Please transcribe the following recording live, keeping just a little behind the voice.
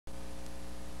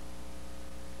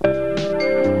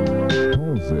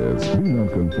says, "Be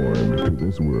not conformed to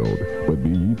this world, but be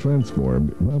ye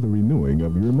transformed by the renewing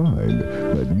of your mind,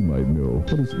 that ye might know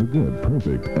what is the good,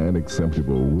 perfect, and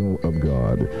acceptable will of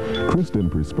God." Christian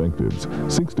Perspectives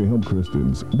seeks to help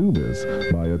Christians do this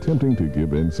by attempting to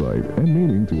give insight and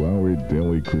meaning to our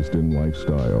daily Christian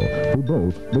lifestyle for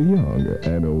both the young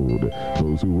and old,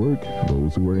 those who work,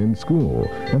 those who are in school,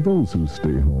 and those who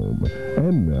stay home.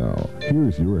 And now,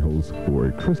 here's your host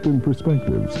for Christian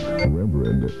Perspectives,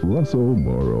 Reverend Russell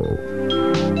Morrow.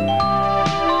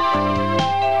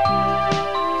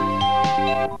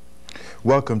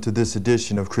 Welcome to this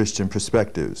edition of Christian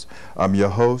Perspectives. I'm your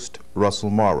host,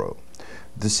 Russell Morrow.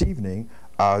 This evening,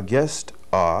 our guests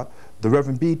are the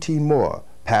Reverend B.T. Moore,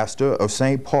 pastor of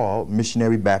St. Paul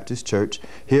Missionary Baptist Church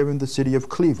here in the city of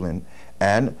Cleveland,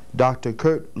 and Dr.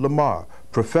 Kurt Lamar,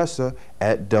 professor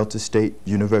at Delta State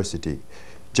University.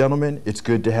 Gentlemen, it's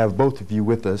good to have both of you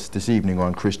with us this evening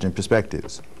on Christian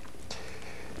Perspectives.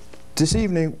 This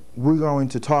evening, we're going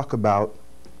to talk about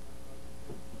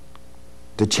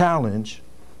the challenge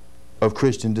of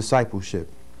Christian discipleship.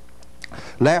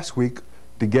 Last week,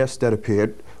 the guests that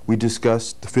appeared, we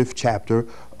discussed the 5th chapter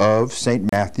of St.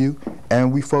 Matthew,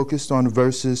 and we focused on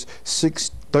verses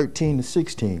 13 to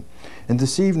 16. And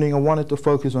this evening, I wanted to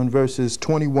focus on verses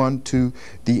 21 to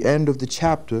the end of the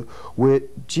chapter, where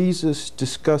Jesus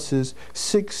discusses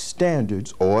 6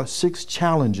 standards, or 6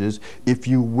 challenges, if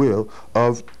you will,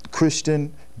 of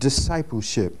Christian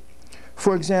discipleship.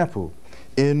 For example,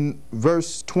 in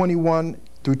verse 21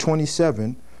 through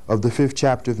 27 of the 5th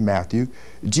chapter of Matthew,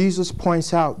 Jesus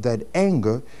points out that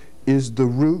anger is the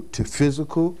root to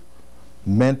physical,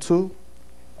 mental,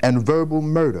 and verbal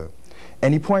murder.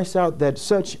 And he points out that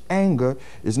such anger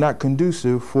is not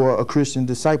conducive for a Christian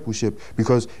discipleship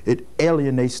because it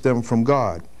alienates them from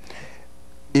God.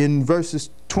 In verses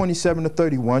 27 to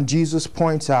 31, Jesus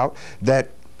points out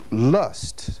that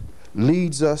lust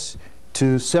leads us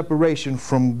to separation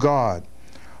from God.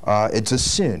 It's a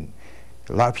sin.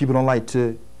 A lot of people don't like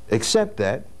to accept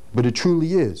that, but it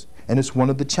truly is. And it's one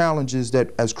of the challenges that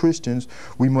as Christians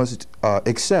we must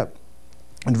accept.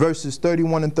 In verses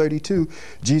 31 and 32,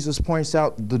 Jesus points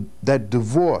out that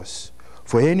divorce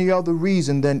for any other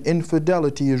reason than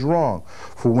infidelity is wrong.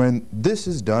 For when this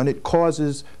is done, it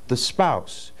causes the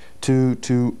spouse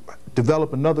to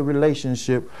develop another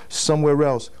relationship somewhere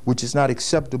else, which is not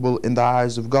acceptable in the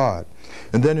eyes of God.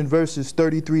 And then in verses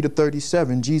 33 to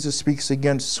 37, Jesus speaks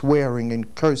against swearing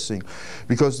and cursing,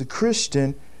 because the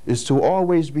Christian is to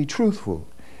always be truthful.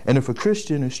 And if a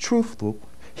Christian is truthful,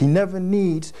 he never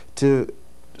needs to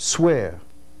swear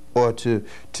or to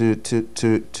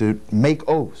make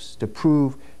oaths to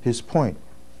prove his point.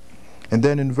 And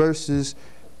then in verses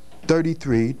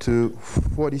 33 to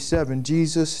 47,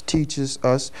 Jesus teaches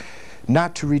us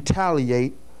not to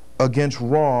retaliate against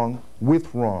wrong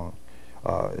with wrong.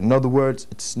 In other words,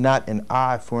 it's not an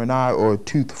eye for an eye or a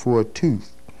tooth for a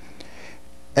tooth.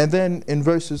 And then in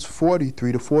verses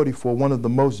 43 to 44, one of the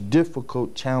most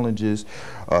difficult challenges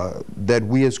that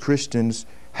we as Christians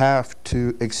have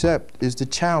to accept is the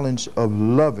challenge of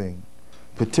loving,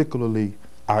 particularly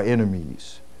our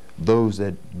enemies, those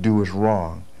that do us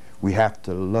wrong. We have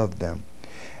to love them.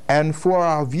 And for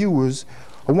our viewers,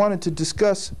 I wanted to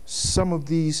discuss some of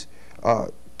these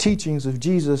teachings of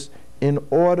Jesus in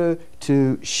order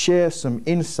to share some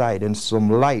insight and some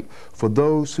light for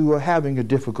those who are having a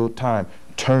difficult time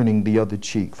turning the other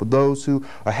cheek, for those who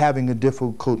are having a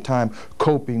difficult time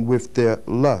coping with their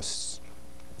lusts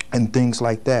and things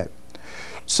like that.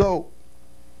 So,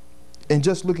 in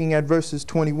just looking at verses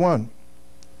 21,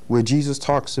 where Jesus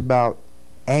talks about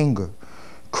anger,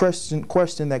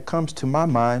 question that comes to my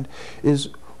mind is,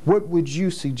 what would you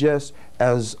suggest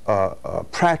as a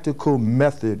practical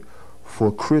method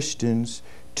for Christians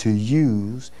to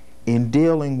use in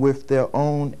dealing with their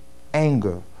own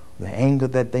anger, the anger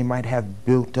that they might have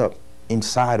built up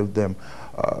inside of them?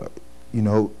 You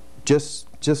know, just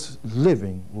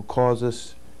living will cause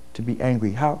us to be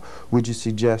angry. How would you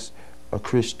suggest a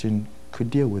Christian could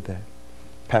deal with that?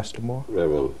 Pastor Moore?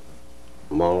 Reverend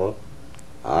Moore,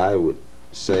 I would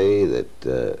say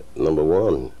that number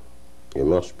one, you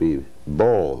must be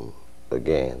born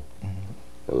again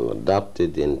and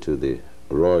adopted into the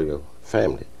royal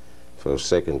family. For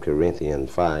 2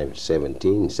 Corinthians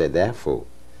 5:17 said, therefore,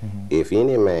 if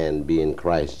any man be in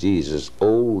Christ Jesus,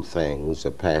 old things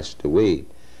are passed away,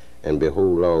 and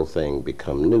behold, all things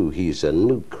become new. He's a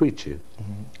new creature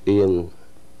in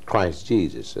Christ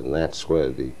Jesus, and that's where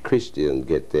the Christians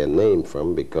get their name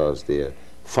from, because they're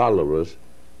followers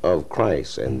of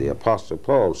Christ. And the Apostle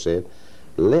Paul said,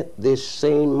 let this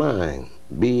same mind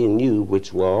be in you,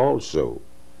 which were also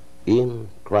in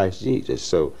Christ Jesus.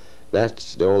 So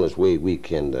That's the only way we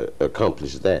can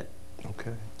accomplish that.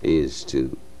 Okay. Is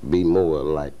to be more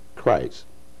like Christ.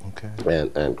 Okay.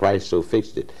 And Christ so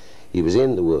fixed it. He was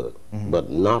in the world, but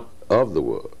not of the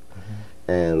world.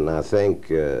 And I think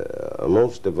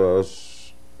most of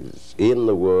us is in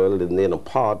the world and then a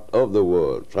part of the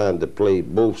world, trying to play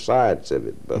both sides of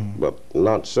it, but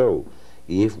not so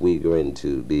if we're going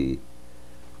to be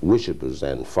worshipers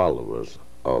and followers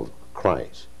of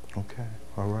Christ. Okay,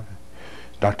 all right.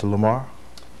 Dr. Lamar?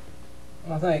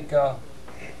 I think the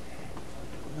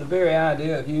very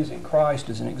idea of using Christ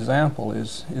as an example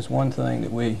is one thing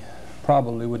that we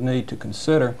probably would need to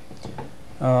consider.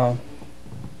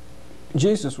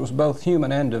 Jesus was both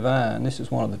human and divine. This is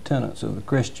one of the tenets of the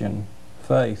Christian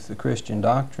faith, the Christian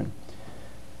doctrine.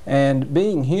 And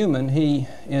being human, he,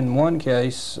 in one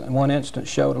case, in one instance,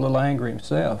 showed a little anger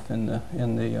himself in the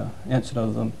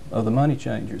incident of the money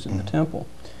changers in the temple.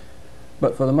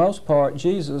 But for the most part,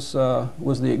 Jesus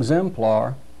was the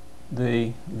exemplar,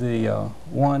 the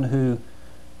one who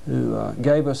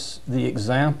gave us the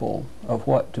example of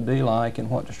what to be like and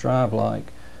what to strive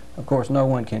like. Of course, no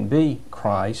one can be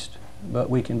Christ, but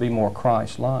we can be more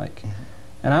Christ-like.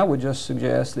 And I would just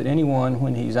suggest that anyone,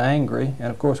 when he's angry, and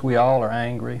of course we all are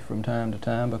angry from time to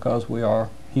time because we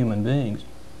are human beings,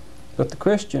 but the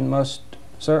Christian must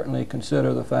certainly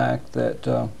consider the fact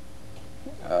that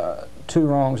two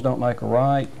wrongs don't make a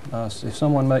right. If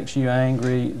someone makes you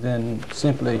angry, then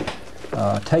simply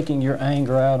taking your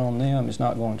anger out on them is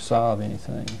not going to solve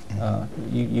anything.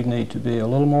 You need to be a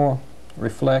little more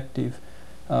reflective.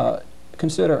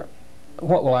 Consider,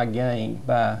 what will I gain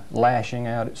by lashing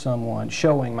out at someone,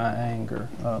 showing my anger?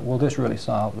 Will this really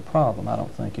solve the problem? I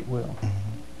don't think it will.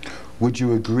 Would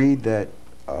you agree that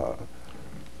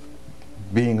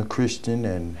being a Christian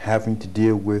and having to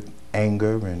deal with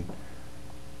anger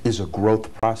is a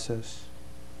growth process?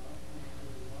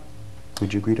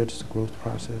 Would you agree that it's a growth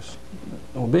process?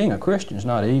 Well, being a Christian is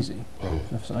not easy.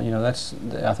 So, you know,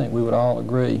 I think we would all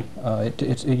agree.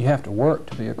 You have to work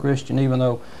to be a Christian, even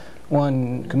though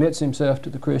one commits himself to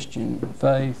the Christian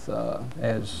faith,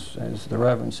 as the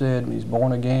Reverend said, when he's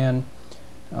born again.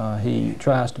 He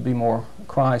tries to be more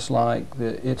Christ-like.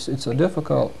 It's a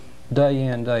difficult day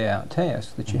in, day out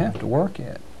task that you have to work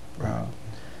at.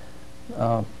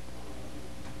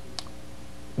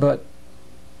 But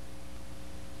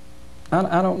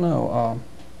I don't know.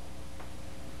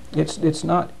 It's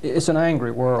an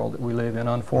angry world that we live in,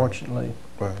 unfortunately.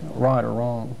 Right or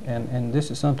wrong, and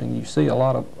this is something you see a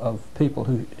lot of people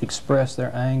who express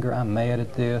their anger. I'm mad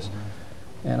at this,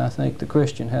 and I think the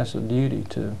Christian has a duty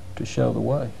to show the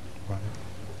way.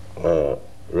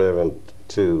 Reverend,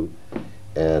 too,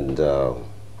 and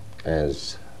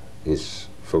as his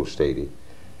folks stated,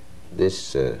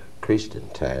 this Christian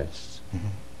task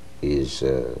is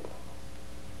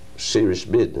serious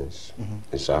business.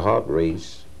 It's a hard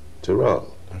race to run.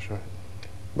 That's right.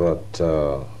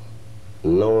 But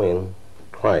knowing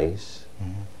Christ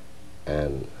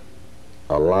and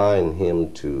allowing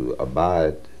him to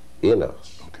abide in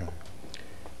us,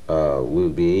 we'll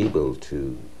be able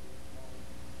to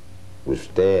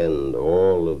withstand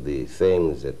all of the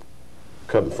things that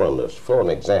come from us. For an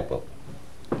example,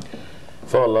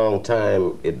 for a long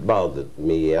time it bothered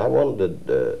me. I wondered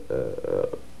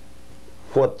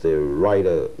what the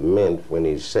writer meant when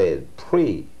he said,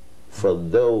 "Pray for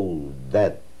those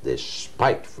that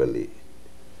despitefully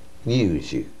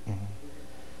use you."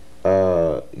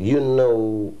 You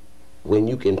know, when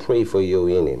you can pray for your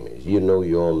enemies, you know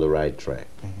you're on the right track.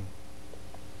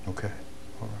 Okay.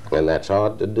 All right. And that's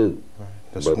hard to do.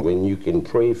 Right. But when you can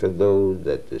pray for those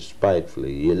that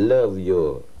despitefully, you love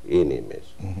your enemies,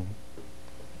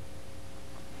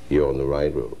 you're on the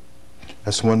right road.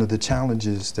 That's one of the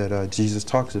challenges that Jesus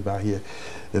talks about here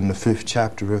in the 5th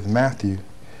chapter of Matthew.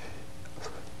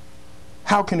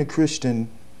 How can a Christian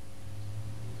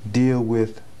deal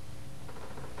with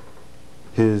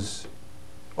his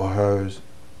or her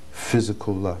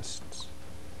physical lusts?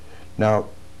 Now,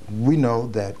 we know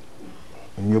that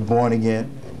when you're born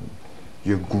again and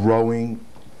you're growing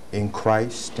in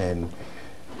Christ and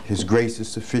His grace is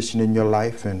sufficient in your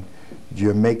life and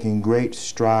you're making great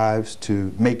strives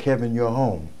to make heaven your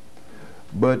home.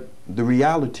 But the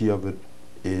reality of it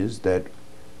is that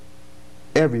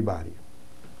everybody,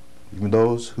 even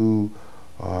those who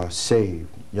are saved,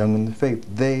 young in the faith,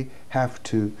 they have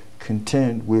to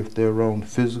contend with their own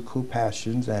physical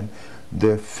passions and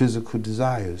their physical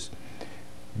desires.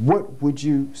 What would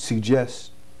you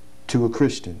suggest to a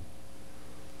Christian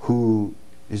who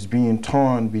is being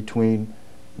torn between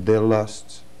their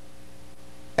lusts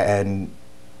and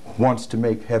wants to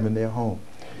make heaven their home?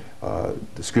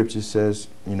 The scripture says,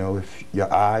 you know, if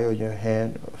your eye or your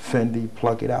hand offend thee,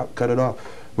 pluck it out, cut it off.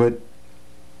 But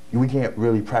we can't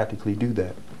really practically do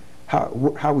that.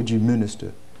 How would you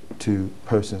minister to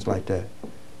persons like that,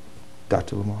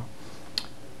 Dr. Lamar?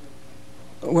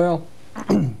 Well,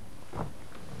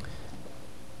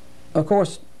 of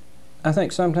course, I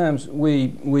think sometimes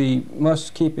we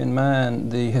must keep in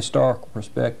mind the historical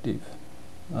perspective.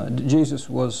 Jesus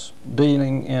was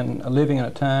living in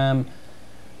a time,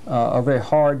 a very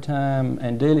hard time,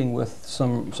 and dealing with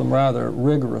some rather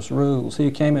rigorous rules.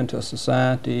 He came into a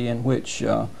society in which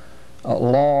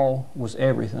law was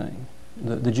everything.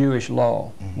 The Jewish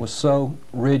law was so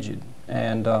rigid,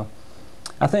 and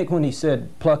I think when he said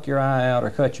pluck your eye out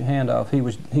or cut your hand off, he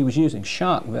was using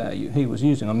shock value. He was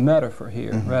using a metaphor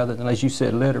here rather than, as you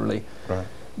said, literally. Right.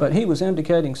 But he was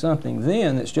indicating something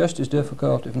then that's just as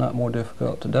difficult, if not more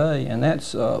difficult today, and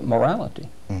that's morality.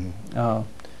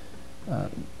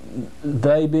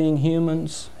 They, being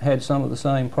humans, had some of the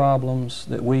same problems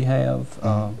that we have,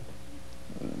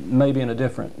 maybe in a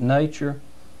different nature,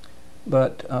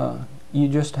 but you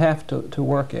just have to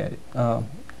work at it.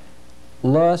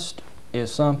 Lust is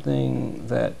something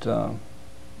that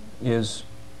is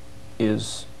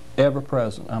ever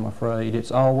present, I'm afraid.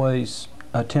 It's always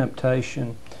a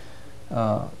temptation,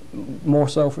 more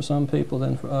so for some people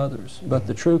than for others. But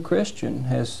the true Christian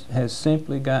has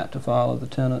simply got to follow the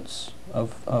tenets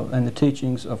and the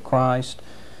teachings of Christ,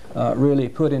 really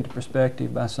put into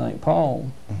perspective by St.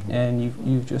 Paul, and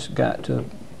you've just got to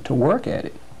work at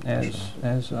it, as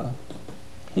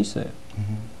he said.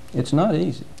 It's not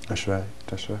easy. That's right.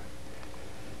 That's right.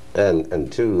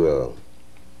 And two,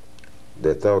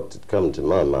 the thought that come to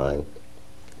my mind,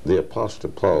 the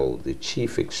Apostle Paul, the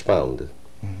chief expounder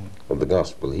of the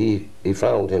gospel, he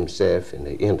found himself in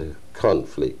the inner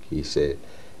conflict. He said,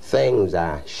 things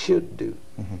I should do,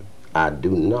 I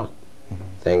do not.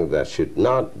 Things I should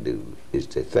not do is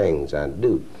the things I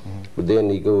do. But then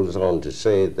he goes on to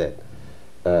say that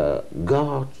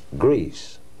God's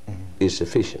grace is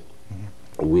sufficient.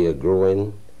 We are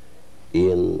growing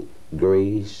in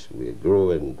grace, we're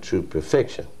growing to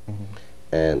perfection.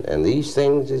 And these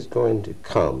things is going to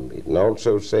come. It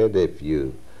also said if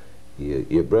your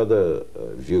brother,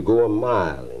 if you go a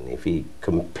mile, and if he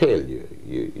compel you,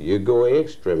 you go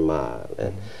extra mile.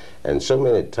 And so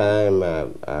many times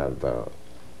I've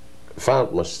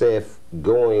found myself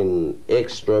going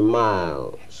extra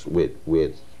miles with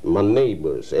my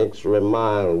neighbors, extra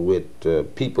mile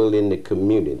with people in the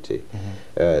community,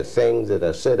 things that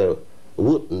I said I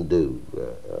wouldn't do,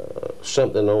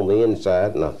 something on the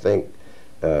inside. And I think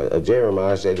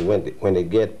Jeremiah said when they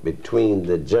get between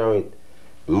the joint,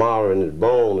 marrow and the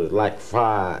bone, is like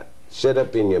fire set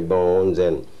up in your bones,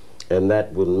 and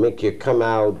that will make you come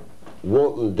out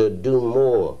wanting to do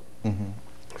more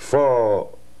for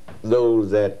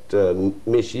those that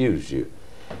misuse you.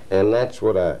 And that's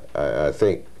what I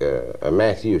think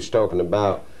Matthew is talking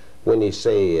about when he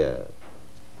say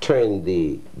turn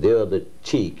the other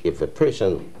cheek. If a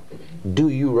person do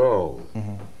you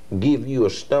wrong, give you a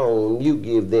stone, you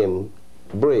give them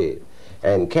bread,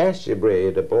 and cast your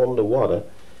bread upon the water,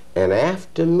 and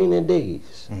after many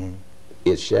days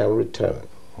it shall return.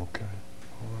 Okay.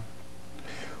 All right.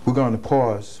 We're going to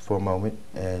pause for a moment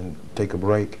and take a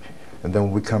break, and then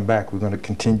when we come back, we're going to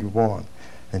continue on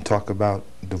and talk about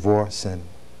divorce and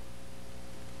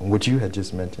what you had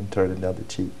just mentioned, turn another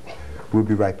cheek. We'll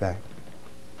be right back.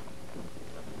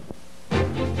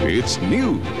 It's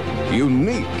new,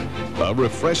 unique, a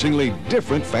refreshingly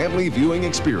different family viewing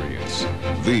experience.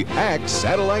 The ACTS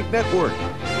Satellite Network.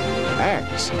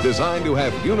 ACTS, designed to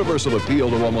have universal appeal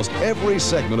to almost every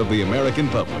segment of the American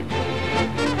public.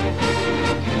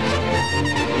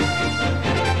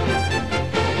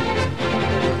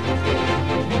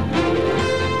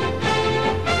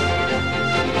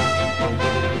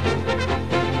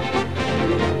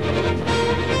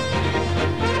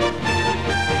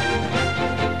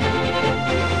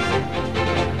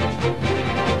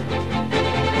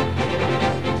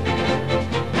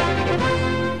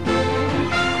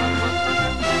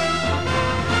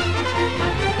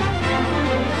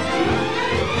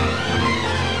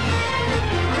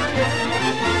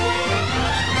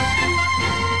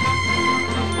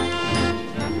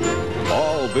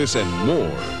 This and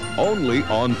more, only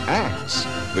on ACTS,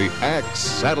 the ACTS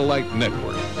Satellite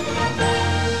Network.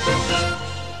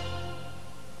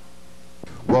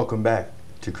 Welcome back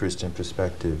to Christian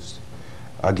Perspectives.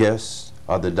 Our guests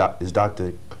is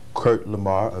Dr. Kurt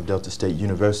Lamar of Delta State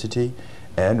University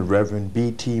and Reverend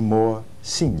B.T. Moore,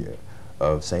 Sr.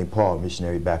 of St. Paul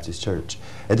Missionary Baptist Church.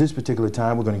 At this particular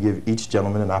time, we're going to give each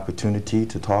gentleman an opportunity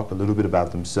to talk a little bit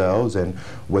about themselves and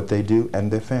what they do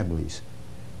and their families.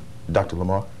 Dr.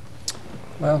 Lamar?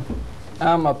 Well,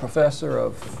 I'm a professor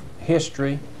of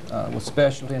history with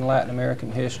specialty in Latin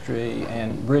American history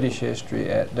and British history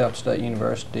at Delta State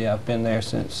University. I've been there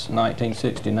since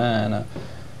 1969.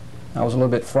 I was a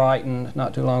little bit frightened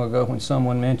not too long ago when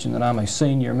someone mentioned that I'm a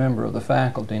senior member of the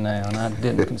faculty now, and I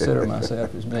didn't consider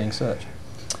myself as being such.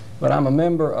 But I'm a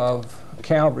member of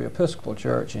Calvary Episcopal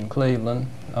Church in Cleveland,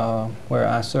 where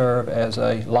I serve as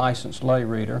a licensed lay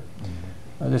reader.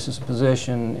 This is a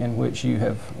position in which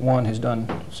one has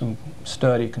done some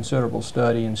study, considerable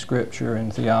study in Scripture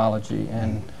and theology,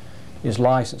 and is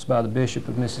licensed by the Bishop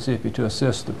of Mississippi to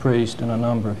assist the priest in a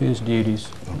number of his duties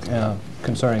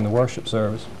concerning the worship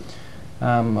service.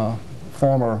 I'm a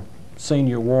former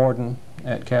senior warden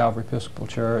at Calvary Episcopal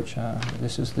Church.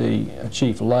 This is the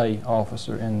chief lay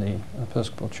officer in the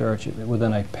Episcopal Church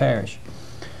within a parish.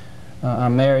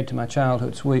 I'm married to my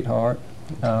childhood sweetheart,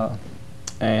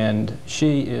 and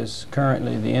she is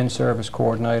currently the in-service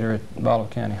coordinator at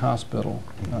Bolivar County Hospital.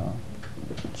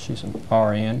 She's an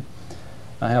RN.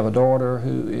 I have a daughter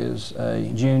who is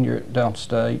a junior at Delta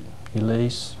State,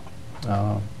 Elise.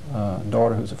 A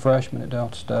daughter who's a freshman at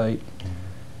Delta State,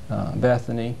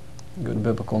 Bethany, good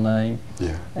biblical name,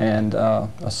 and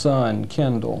a son,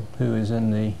 Kendall, who is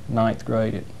in the 9th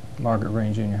grade at Margaret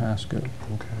Green Junior High School.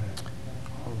 Okay.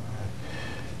 All right.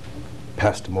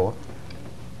 Pastor Moore?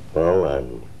 Well,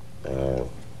 I'm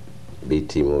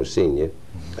B.T. Moore Sr.,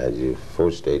 as you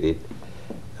first stated,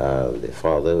 the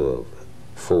father of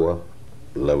 4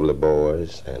 lovely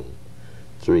boys and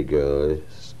 3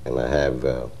 girls, and I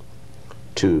have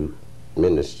 2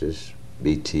 ministers,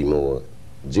 B.T. Moore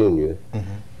Jr.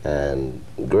 And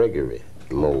Gregory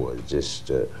Moore, just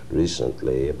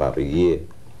recently, about a year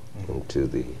into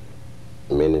the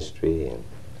ministry. And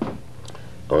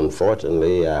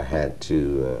unfortunately, I had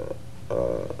to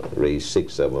raise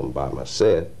 6 of them by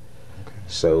myself,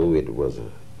 so it was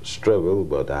a struggle,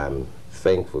 but I'm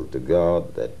thankful to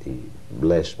God that He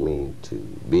blessed me to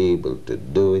be able to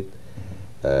do it.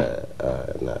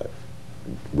 And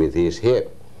with His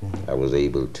help, I was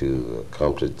able to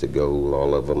accomplish the goal.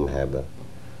 All of them have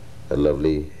a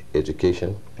lovely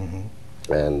education.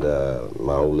 And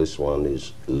my oldest one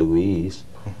is Louise,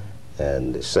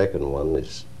 and the second one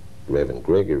is Reverend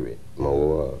Gregory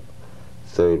Moore,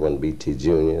 third one B.T.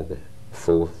 Jr., the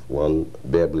 4th one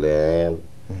Beverly Ann,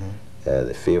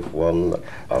 the 5th one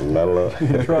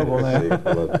Amela. Trouble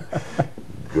now.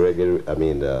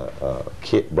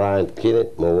 Brian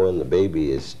Kenneth Moore, and the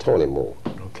baby is Tony Moore.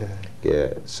 Okay.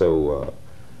 Yeah, so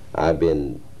I've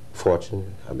been fortunate,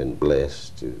 I've been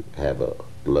blessed to have a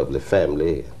lovely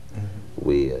family.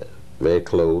 We are very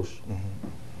close,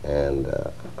 and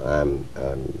I'm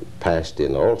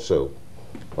pastoring also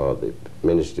the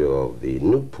ministry of the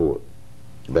Newport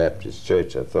Baptist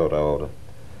Church. I thought I ought to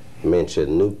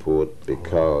mention Newport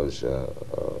because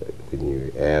when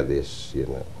you add this, you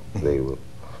know, they will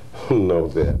know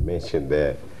that I mentioned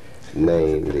that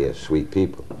name. They're sweet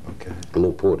people. Okay.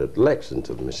 Newport at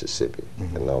Lexington, Mississippi,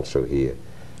 and also here,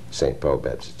 St. Paul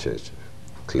Baptist Church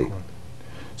of Cleveland.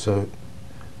 So,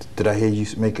 did I hear you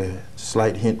make a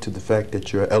slight hint to the fact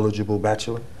that you're an eligible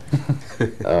bachelor?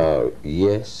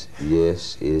 Yes,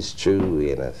 it's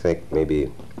true, and I think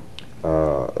maybe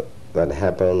that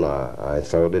happened. I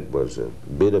thought it was a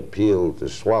bitter pill to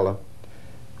swallow.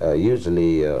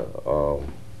 Usually,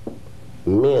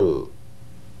 men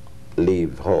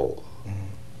leave home,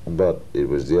 but it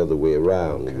was the other way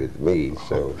around with me.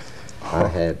 So I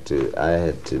had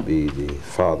to be the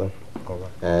father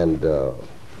and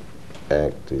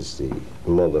act as the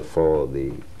mother for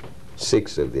the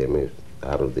 6 of them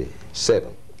out of the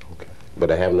 7. Okay. But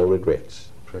I have no regrets.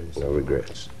 Praise no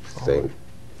regrets. Thank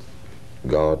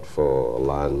God for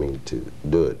allowing me to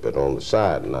do it. But on the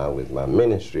side now with my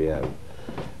ministry, I'm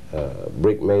a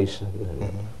brick mason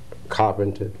and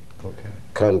carpenter,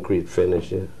 concrete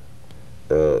finisher,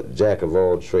 jack of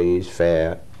all trades,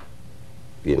 fair,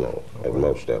 you know, like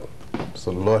most of them.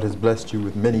 So the Lord has blessed you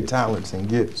with many talents and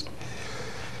gifts.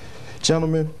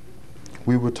 Gentlemen,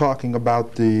 we were talking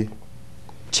about the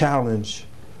challenge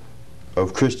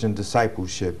of Christian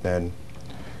discipleship, and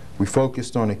we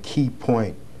focused on a key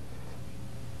point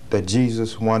that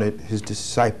Jesus wanted his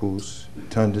disciples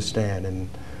to understand, and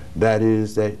that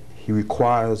is that he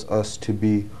requires us to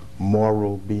be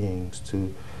moral beings,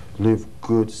 to live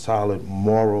good, solid,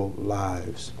 moral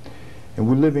lives. And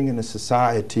we're living in a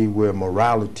society where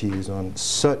morality is on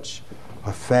such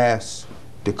a fast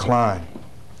decline.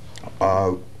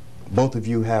 Both of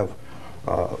you have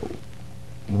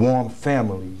warm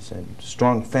families and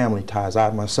strong family ties. I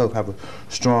myself have a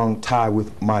strong tie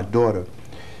with my daughter.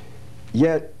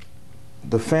 Yet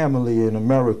the family in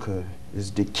America is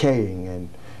decaying, and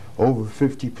over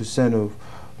 50% of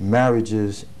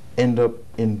marriages end up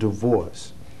in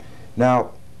divorce.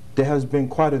 Now, there has been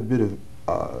quite a bit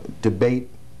of debate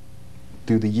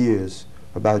through the years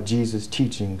about Jesus'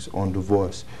 teachings on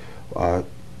divorce.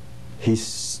 He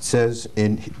says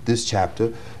in this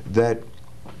chapter that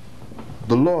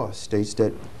the law states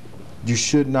that you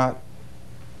should not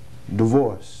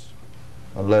divorce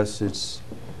unless it's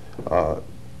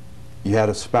you had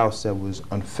a spouse that was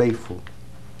unfaithful.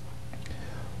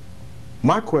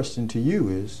 My question to you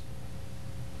is,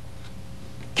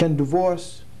 can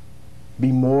divorce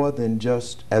be more than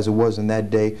just, as it was in that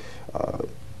day,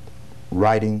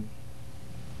 writing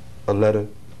a letter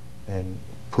and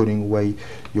putting away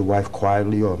your wife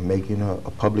quietly or making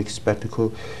a public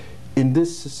spectacle? In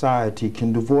this society,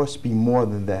 can divorce be more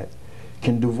than that?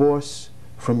 Can divorce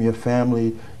from your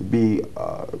family be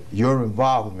your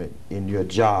involvement in your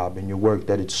job and your work,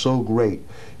 that it's so great,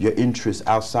 your interests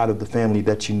outside of the family,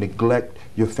 that you neglect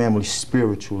your family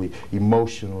spiritually,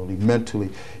 emotionally, mentally?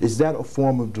 Is that a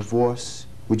form of divorce,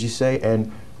 would you say?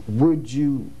 And would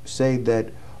you say that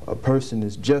a person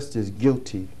is just as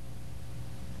guilty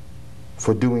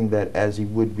for doing that as he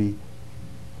would be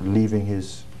leaving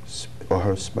his or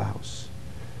her spouse?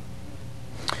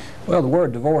 Well, the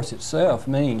word divorce itself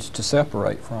means to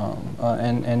separate from,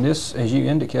 and this, as you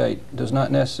indicate, does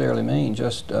not necessarily mean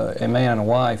just a man and a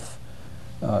wife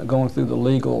going through the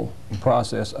legal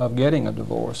process of getting a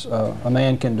divorce. A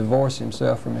man can divorce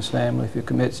himself from his family if he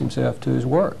commits himself to his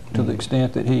work, to the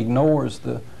extent that he ignores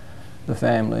the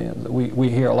family.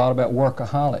 We hear a lot about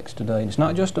workaholics today. And it's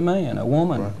not just a man, a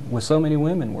woman, right, with so many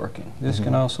women working. This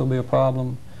can also be a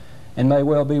problem, and may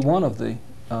well be one of the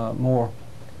more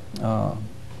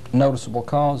noticeable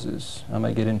causes. I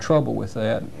may get in trouble with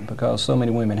that because so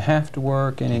many women have to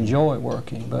work and enjoy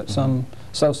working. But some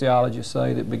sociologists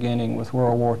say that beginning with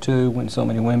World War II, when so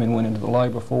many women went into the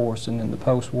labor force, and in the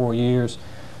post-war years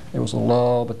there was a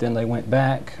lull, but then they went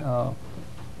back, that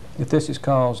this has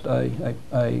caused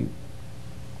a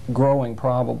growing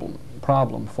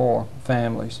problem for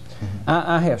families.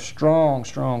 I have strong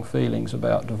feelings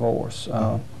about divorce.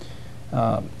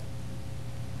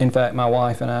 In fact, my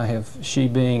wife and I have, she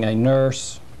being a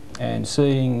nurse and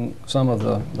seeing some of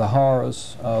the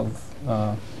horrors of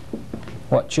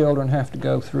what children have to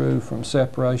go through from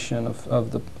separation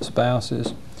of the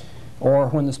spouses, or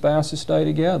when the spouses stay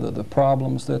together, the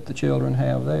problems that the children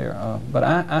have there. But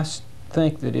I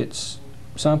think that it's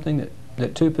something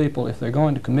that two people, if they're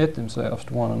going to commit themselves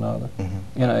to one another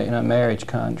in a marriage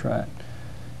contract,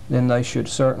 then they should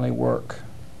certainly work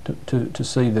to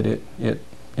see that it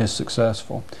is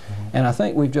successful. And I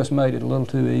think we've just made it a little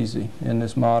too easy in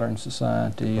this modern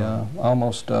society,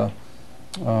 almost a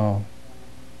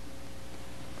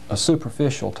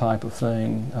superficial type of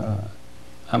thing.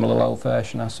 I'm a little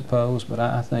old-fashioned, I suppose, but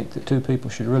I think that two people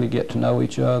should really get to know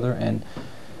each other,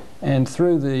 and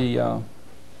through the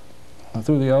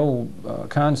old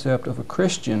concept of a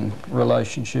Christian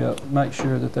relationship, make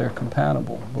sure that they're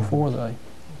compatible before they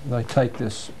take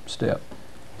this step.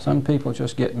 Some people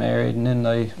just get married and then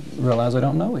they realize they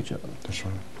don't know each other. That's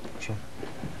right. That's right.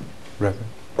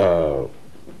 Reverend?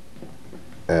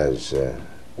 As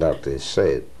Dr.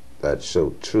 said, that's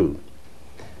so true.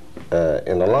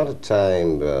 And a lot of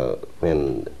time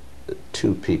when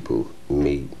two people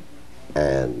meet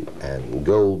and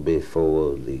go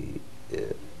before the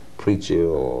preacher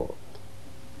or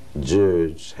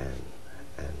judge,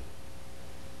 and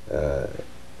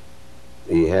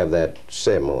you have that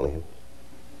ceremony,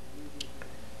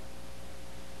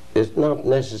 it's not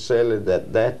necessarily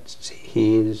that that's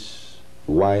his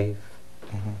wife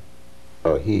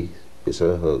or he is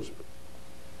her husband.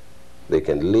 They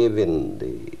can live in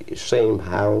the same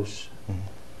house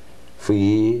for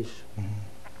years,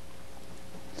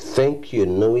 think you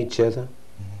know each other,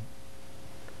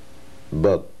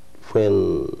 but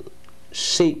when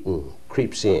Satan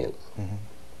creeps in,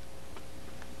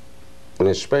 and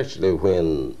especially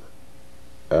when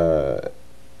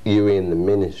you're in the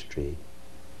ministry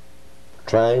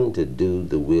trying to do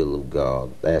the will of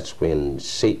God, that's when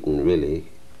Satan really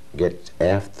gets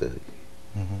after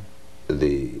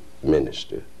the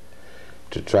minister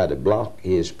to try to block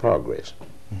his progress.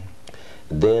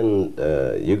 Then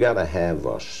you got to have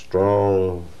a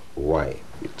strong wife.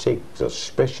 It takes a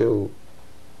special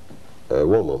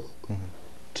woman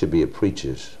to be a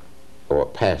preacher's or a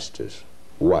pastor's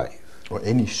wife. Or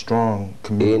any strong,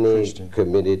 committed Christian. Any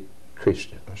committed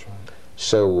Christian. That's right.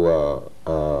 So,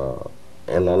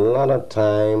 and a lot of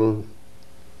time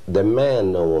the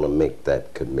man don't want to make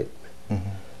that commitment,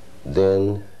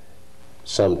 then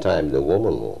sometimes the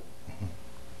woman won't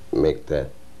make that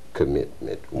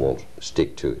commitment, won't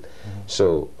stick to it.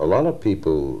 So a lot of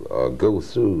people go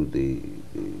through the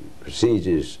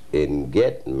procedures and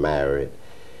get married,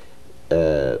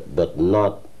 but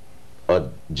not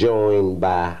joined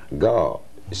by God.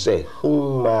 It say,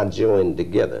 whom I joined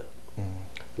together,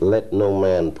 let no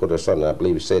man put asunder. I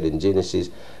believe it said in Genesis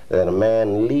that a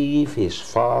man leave his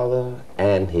father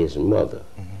and his mother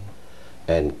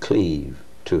and cleave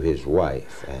to his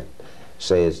wife, and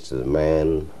says to the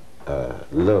man,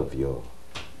 love your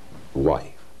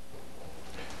wife.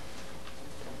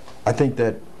 I think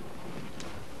that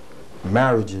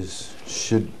marriages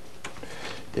should,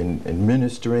 in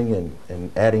ministering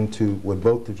and adding to what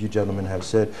both of you gentlemen have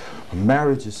said,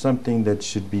 marriage is something that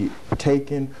should be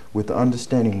taken with the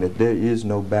understanding that there is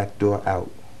no back door out.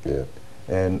 Yeah.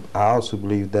 And I also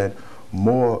believe that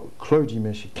more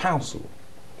clergymen should counsel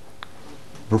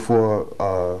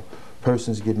before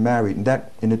persons get married, and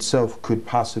that in itself could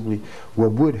possibly,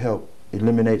 would help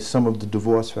eliminate some of the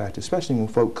divorce factor, especially when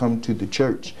folk come to the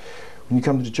church. When you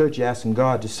come to the church, you're asking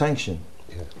God to sanction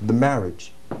the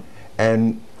marriage.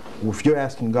 And if you're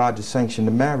asking God to sanction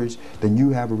the marriage, then you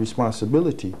have a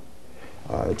responsibility.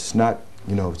 It's not,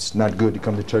 you know, it's not good to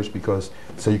come to church because,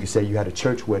 so you can say you had a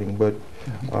church wedding, but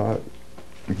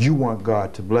you want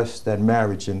God to bless that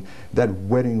marriage, and that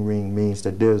wedding ring means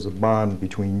that there's a bond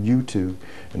between you two,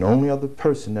 and the only other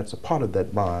person that's a part of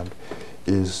that bond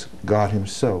is God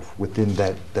himself within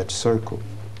that circle.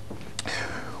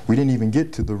 We didn't even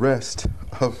get to the rest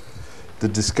of the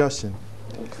discussion,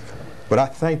 but I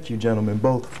thank you gentlemen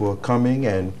both for coming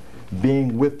and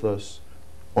being with us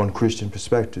on Christian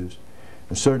Perspectives,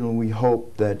 and certainly we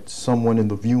hope that someone in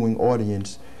the viewing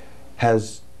audience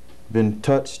has been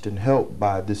touched and helped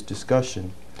by this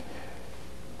discussion.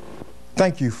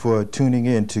 Thank you for tuning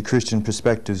in to Christian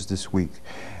Perspectives this week,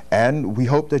 and we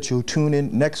hope that you'll tune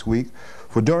in next week,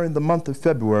 for during the month of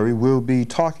February we'll be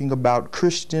talking about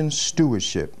Christian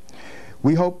stewardship.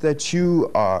 We hope that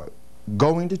you are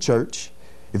going to church.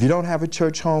 If you don't have a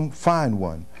church home, find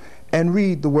one and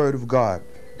read the Word of God,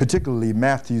 particularly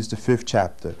Matthew's the 5th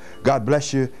chapter. God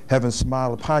bless you, heaven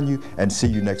smile upon you, and see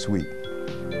you next week.